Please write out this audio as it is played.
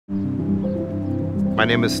My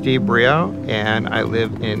name is Steve Brio, and I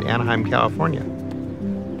live in Anaheim, California.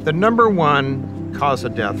 The number one cause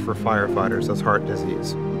of death for firefighters is heart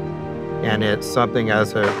disease. And it's something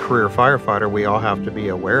as a career firefighter we all have to be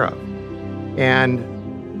aware of.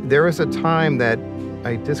 And there was a time that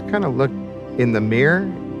I just kind of looked in the mirror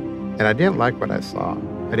and I didn't like what I saw.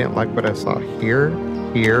 I didn't like what I saw here.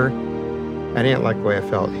 I didn't like the way I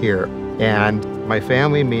felt here. And my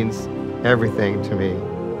family means everything to me.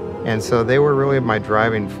 And so they were really my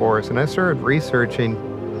driving force. And I started researching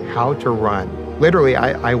how to run. Literally,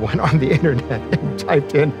 I went on the internet and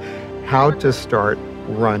typed in how to start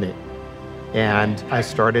running. And I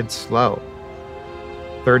started slow.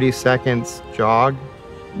 30 seconds jog,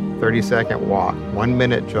 30-second walk, 1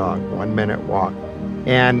 minute jog, 1 minute walk.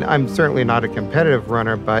 And I'm certainly not a competitive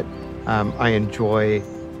runner, but I enjoy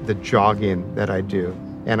the jogging that I do.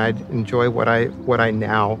 And I enjoy what I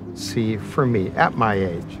now see for me at my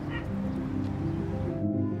age.